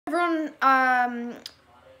Everyone,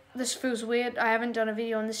 this feels weird. I haven't done a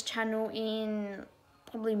video on this channel in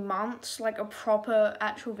probably months, like a proper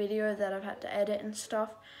actual video that I've had to edit and stuff.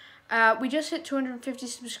 We just hit 250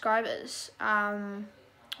 subscribers,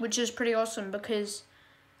 which is pretty awesome because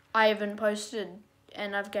I haven't posted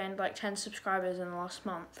and I've gained like 10 subscribers in the last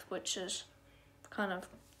month, which is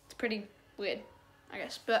it's pretty weird, I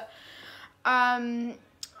guess. But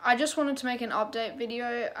I just wanted to make an update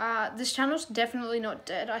video. This channel's definitely not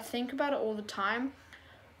dead. I think about it all the time.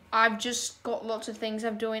 I've just got lots of things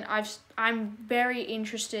I'm doing. I'm very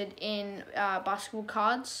interested in basketball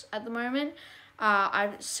cards at the moment. I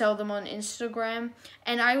sell them on Instagram,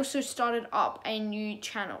 and I also started up a new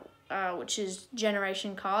channel, which is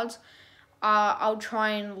Generation Cards. I'll try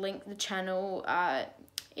and link the channel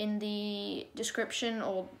in the description,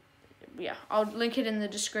 or yeah, I'll link it in the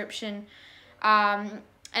description.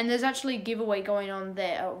 And there's actually a giveaway going on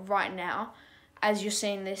there right now. As you're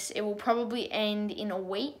seeing this, it will probably end in a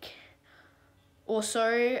week or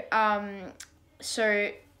so.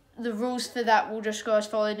 So the rules for that will just go as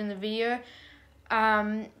followed in the video.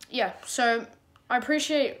 Yeah, so I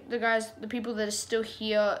appreciate the people that are still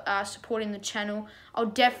here supporting the channel. I'll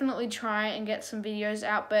definitely try and get some videos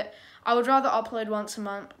out, but I would rather upload once a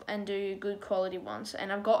month and do good quality ones.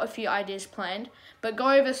 And I've got a few ideas planned. But go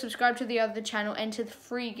over, subscribe to the other channel, enter the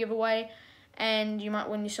free giveaway, and you might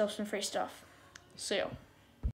win yourself some free stuff. See ya.